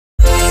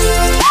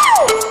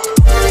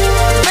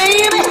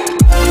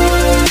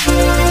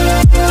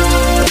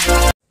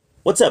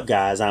What's up,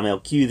 guys? I'm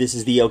LQ. This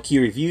is the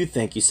LQ Review.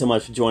 Thank you so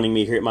much for joining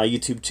me here at my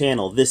YouTube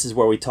channel. This is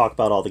where we talk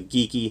about all the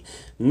geeky,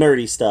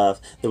 nerdy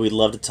stuff that we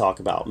love to talk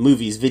about.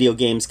 Movies, video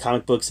games,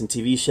 comic books, and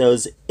TV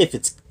shows. If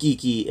it's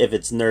geeky, if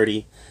it's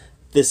nerdy,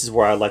 this is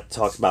where I like to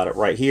talk about it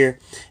right here.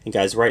 And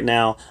guys, right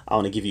now, I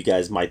want to give you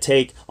guys my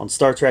take on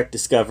Star Trek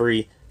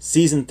Discovery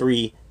Season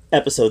 3,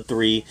 Episode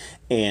 3,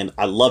 and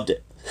I loved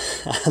it.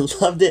 I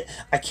loved it.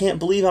 I can't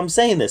believe I'm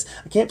saying this.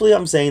 I can't believe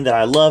I'm saying that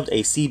I loved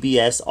a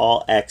CBS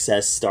All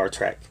Access Star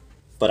Trek.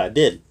 But I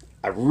did.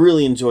 I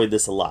really enjoyed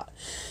this a lot.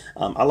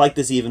 I like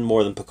this even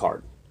more than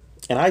Picard.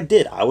 And I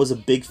did. I was a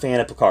big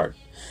fan of Picard.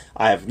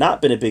 I have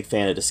not been a big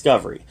fan of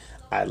Discovery.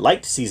 I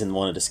liked Season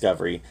 1 of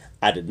Discovery.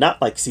 I did not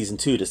like Season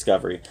 2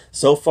 Discovery.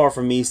 So far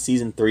for me,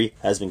 Season 3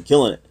 has been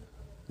killing it.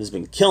 Has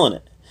been killing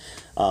it.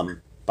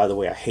 By the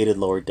way, I hated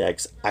Lower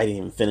Decks. I didn't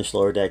even finish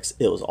Lower Decks.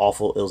 It was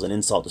awful. It was an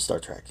insult to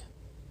Star Trek.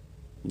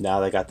 Now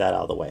that I got that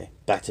out of the way.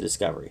 Back to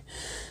Discovery.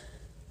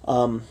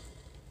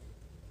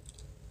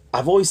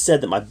 I've always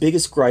said that my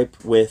biggest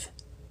gripe with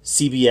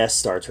CBS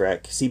Star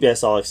Trek,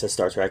 CBS All Access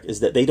Star Trek,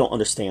 is that they don't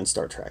understand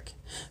Star Trek.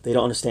 They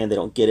don't understand, they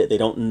don't get it, they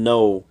don't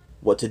know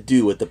what to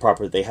do with the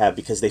property they have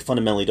because they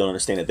fundamentally don't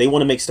understand it. They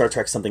want to make Star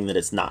Trek something that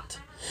it's not.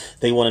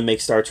 They want to make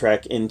Star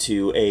Trek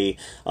into a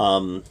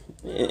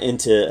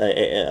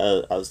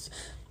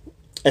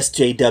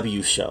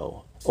SJW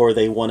show. Or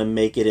they want to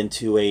make it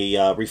into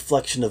a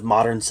reflection of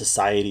modern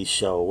society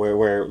show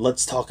where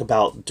let's talk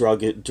about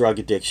drug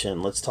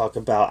addiction, let's talk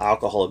about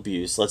alcohol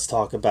abuse, let's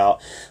talk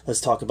about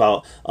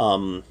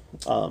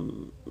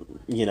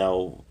you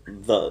know,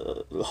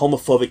 the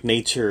homophobic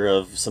nature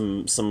of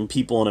some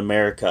people in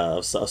America,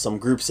 of some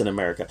groups in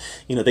America.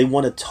 You know, they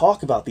want to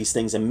talk about these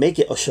things and make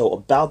it a show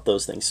about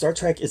those things. Star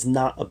Trek is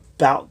not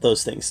about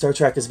those things. Star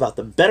Trek is about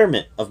the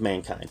betterment of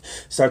mankind.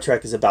 Star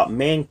Trek is about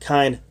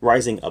mankind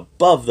rising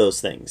above those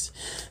things.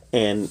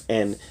 And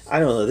I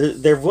don't know,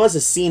 there was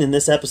a scene in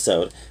this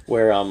episode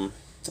where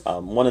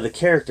one of the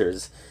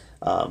characters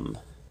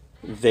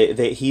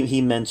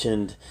he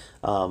mentioned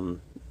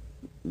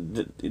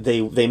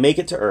they make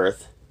it to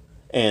Earth,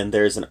 and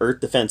there's an Earth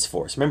Defense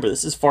Force. Remember,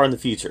 this is far in the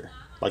future,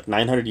 like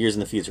 900 years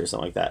in the future or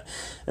something like that.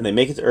 And they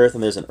make it to Earth,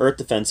 and there's an Earth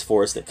Defense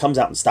Force that comes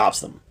out and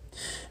stops them.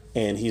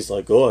 And he's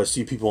like, "Oh, I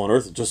see people on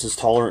Earth just as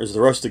tolerant as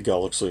the rest of the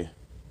galaxy."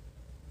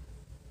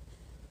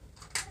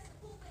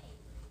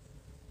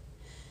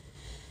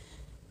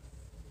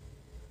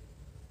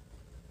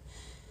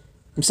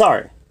 I'm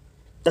sorry,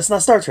 that's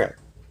not Star Trek.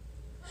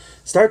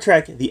 Star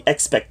Trek, the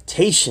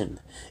expectation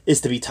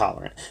is to be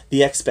tolerant.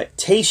 The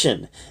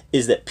expectation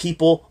is that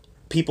people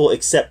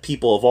accept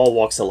people of all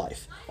walks of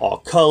life, all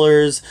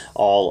colors,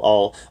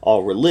 all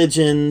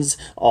religions,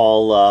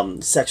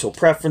 all sexual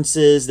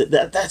preferences.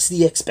 That's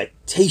the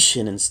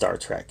expectation in Star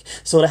Trek.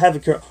 So to have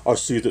a I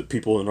see that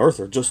people on Earth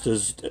are just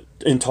as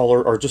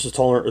intolerant, or just as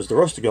tolerant as the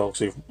rest of the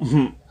galaxy.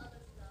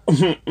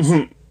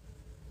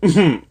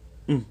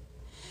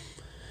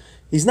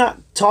 He's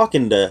not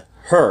talking to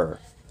her.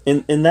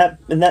 In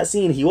that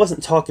scene, he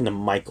wasn't talking to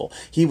Michael.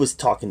 He was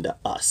talking to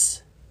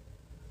us.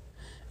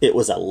 It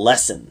was a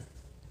lesson.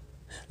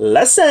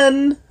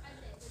 Lesson!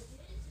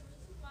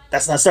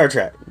 That's not Star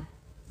Trek.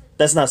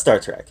 That's not Star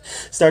Trek.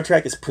 Star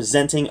Trek is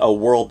presenting a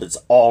world that's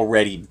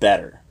already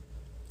better.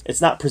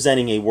 It's not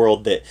presenting a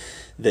world that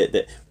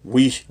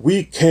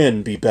we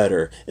can be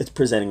better. It's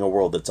presenting a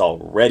world that's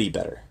already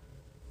better.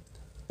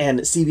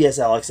 And CBS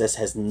All Access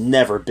has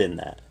never been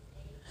that.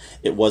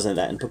 It wasn't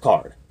that in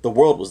Picard. The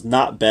world was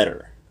not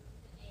better.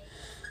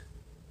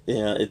 You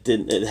know,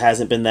 it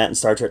hasn't been that in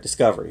Star Trek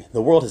Discovery.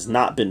 The world has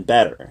not been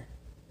better.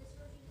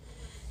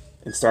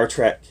 In Star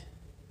Trek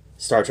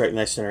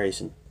Next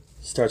Generation,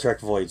 Star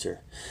Trek Voyager,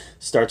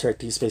 Star Trek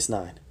Deep Space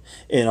Nine,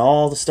 in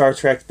all the Star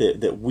Trek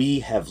that we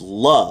have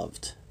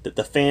loved, that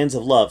the fans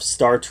have loved,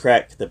 Star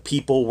Trek, the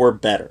people were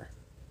better.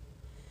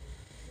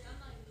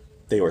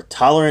 They were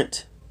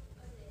tolerant.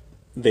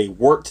 They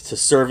worked to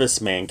service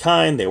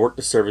mankind. They worked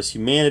to service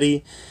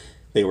humanity.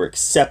 They were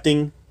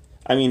accepting.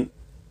 I mean,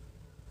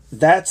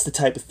 that's the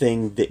type of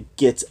thing that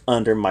gets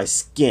under my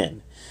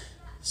skin.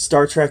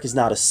 Star Trek is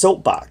not a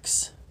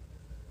soapbox.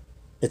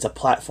 It's a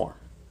platform.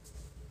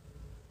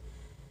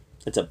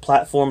 It's a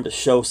platform to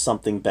show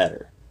something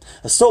better.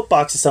 A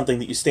soapbox is something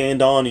that you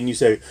stand on and you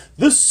say,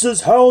 "This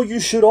is how you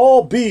should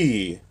all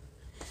be."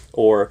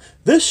 Or,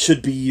 "This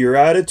should be your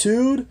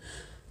attitude.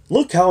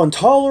 Look how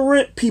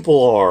intolerant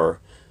people are.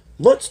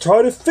 Let's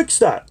try to fix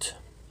that."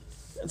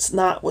 It's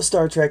not what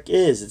Star Trek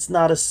is. It's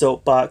not a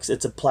soapbox.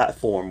 It's a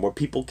platform where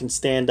people can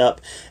stand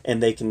up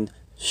and they can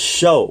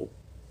show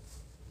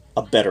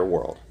a better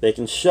world. They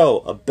can show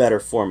a better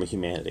form of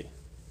humanity.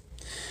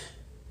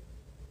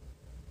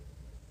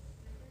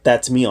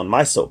 That's me on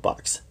my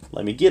soapbox.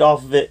 Let me get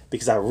off of it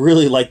because I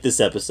really like this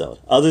episode.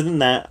 Other than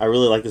that, I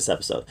really like this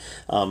episode.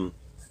 So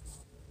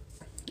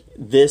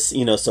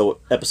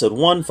episode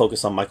 1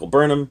 focused on Michael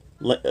Burnham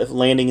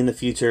landing in the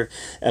future.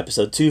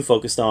 Episode 2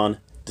 focused on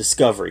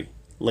Discovery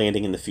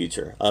landing in the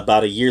future,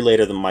 about a year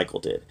later than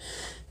Michael did.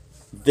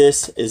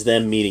 This is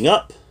them meeting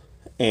up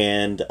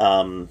and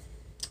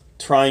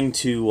trying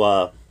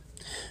to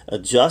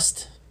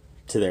adjust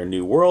to their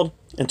new world,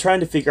 and trying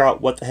to figure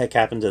out what the heck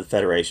happened to the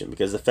Federation,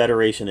 because the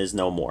Federation is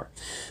no more.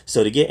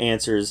 So to get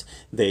answers,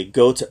 they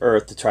go to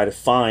Earth to try to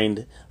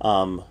find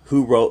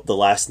who wrote the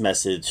last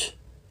message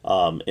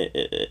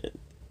that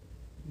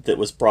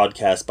was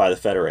broadcast by the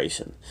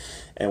Federation.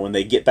 And when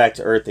they get back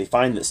to Earth, they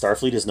find that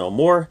Starfleet is no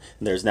more,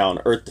 and there's now an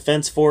Earth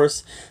Defense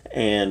Force,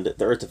 and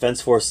the Earth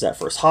Defense Force is at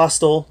first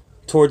hostile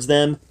towards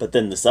them, but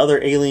then this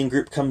other alien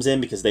group comes in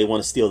because they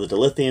want to steal the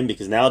dilithium,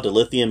 because now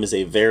dilithium is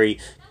a very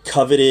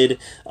coveted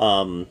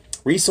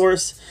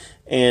resource,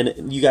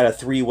 and you got a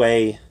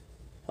three-way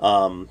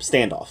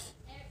standoff: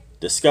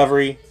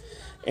 Discovery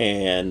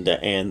and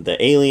the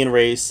alien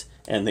race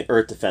and the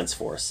Earth Defense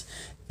Force.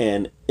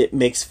 And it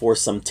makes for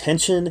some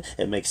tension,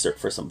 it makes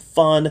for some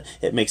fun,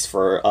 it makes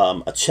for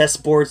a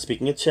chessboard.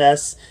 Speaking of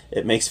chess,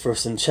 it makes for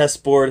some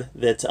chessboard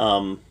that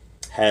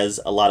has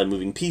a lot of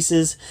moving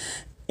pieces,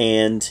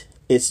 and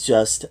it's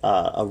just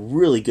a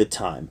really good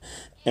time.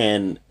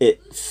 And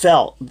it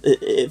felt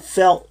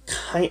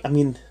kind, I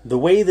mean, the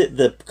way that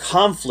the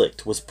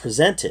conflict was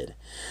presented,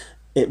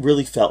 it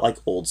really felt like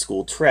old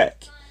school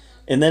Trek.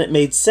 And then it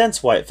made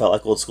sense why it felt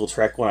like old school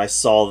Trek when I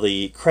saw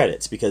the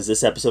credits, because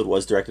this episode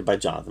was directed by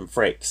Jonathan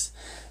Frakes,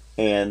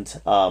 and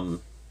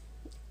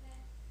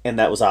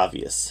that was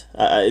obvious.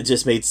 It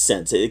just made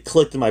sense. It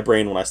clicked in my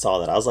brain when I saw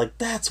that. I was like,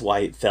 that's why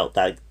it felt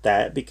like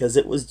that, because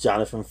it was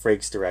Jonathan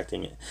Frakes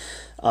directing it.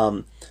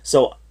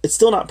 So it's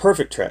still not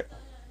perfect Trek.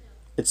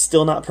 It's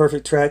still not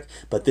perfect Trek,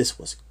 but this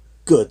was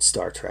good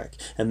Star Trek,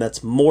 and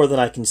that's more than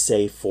I can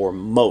say for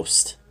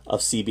most of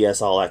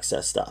CBS All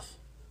Access stuff.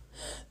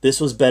 This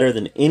was better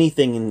than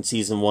anything in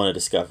Season 1 of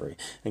Discovery.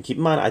 And keep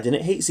in mind, I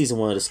didn't hate Season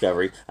 1 of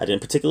Discovery. I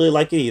didn't particularly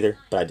like it either,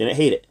 but I didn't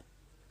hate it.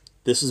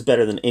 This was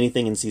better than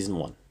anything in Season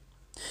 1.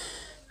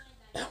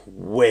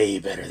 Way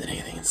better than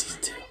anything in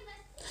Season 2.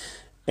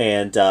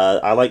 And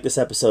I like this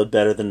episode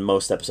better than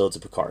most episodes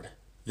of Picard.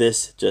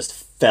 This just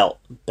felt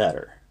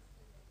better.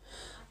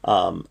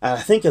 And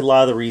I think a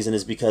lot of the reason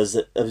is because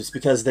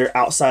they're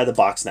outside the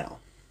box now.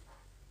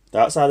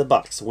 They're outside the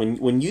box.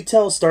 When you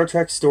tell a Star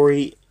Trek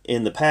story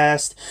in the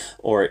past,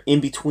 or in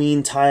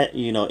between time,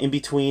 in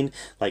between,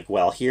 like,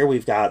 well, here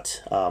we've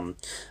got Captain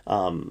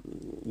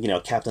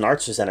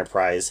Archer's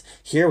Enterprise,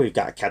 here we've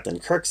got Captain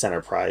Kirk's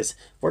Enterprise,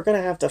 we're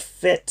gonna have to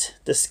fit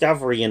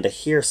Discovery into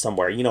here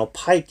somewhere.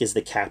 Pike is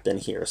the captain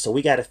here, so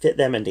we got to fit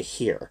them into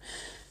here.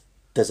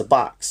 There's a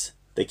box.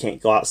 They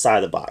can't go outside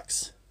the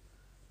box.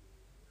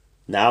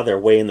 Now they're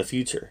way in the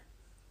future,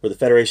 where the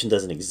Federation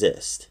doesn't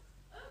exist.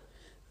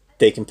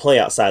 They can play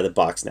outside the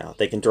box now.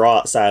 They can draw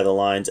outside of the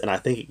lines, and I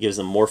think it gives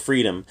them more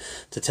freedom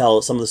to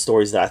tell some of the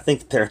stories that I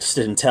think they're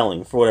interested in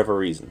telling for whatever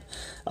reason.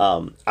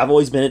 I've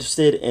always been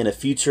interested in a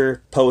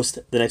future post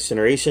The Next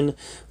Generation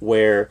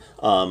where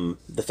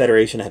the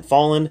Federation had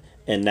fallen,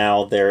 and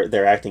now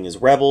they're acting as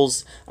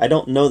rebels. I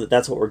don't know that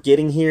that's what we're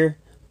getting here,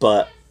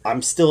 but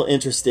I'm still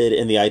interested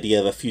in the idea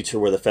of a future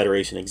where the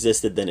Federation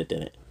existed, then it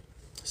didn't.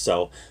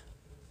 So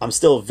I'm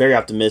still very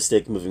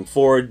optimistic moving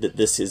forward that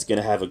this is going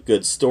to have a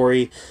good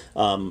story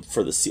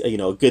for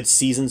a good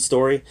season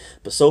story.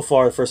 But so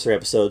far, the first 3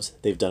 episodes,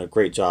 they've done a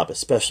great job,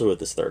 especially with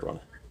this 3rd one.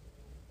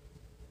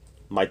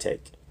 My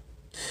take.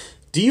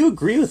 Do you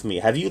agree with me?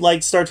 Have you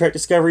liked Star Trek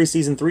Discovery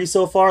Season 3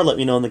 so far? Let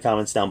me know in the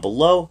comments down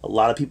below. A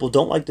lot of people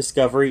don't like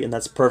Discovery, and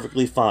that's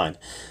perfectly fine.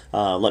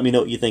 Let me know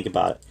what you think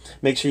about it.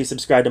 Make sure you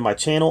subscribe to my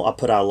channel. I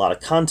put out a lot of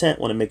content.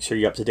 Want to make sure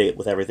you're up to date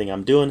with everything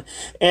I'm doing.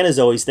 And as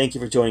always, thank you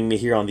for joining me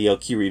here on the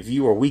LQ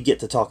Review, where we get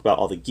to talk about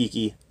all the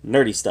geeky,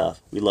 nerdy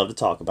stuff we love to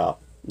talk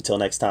about. Until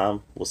next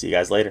time, we'll see you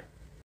guys later.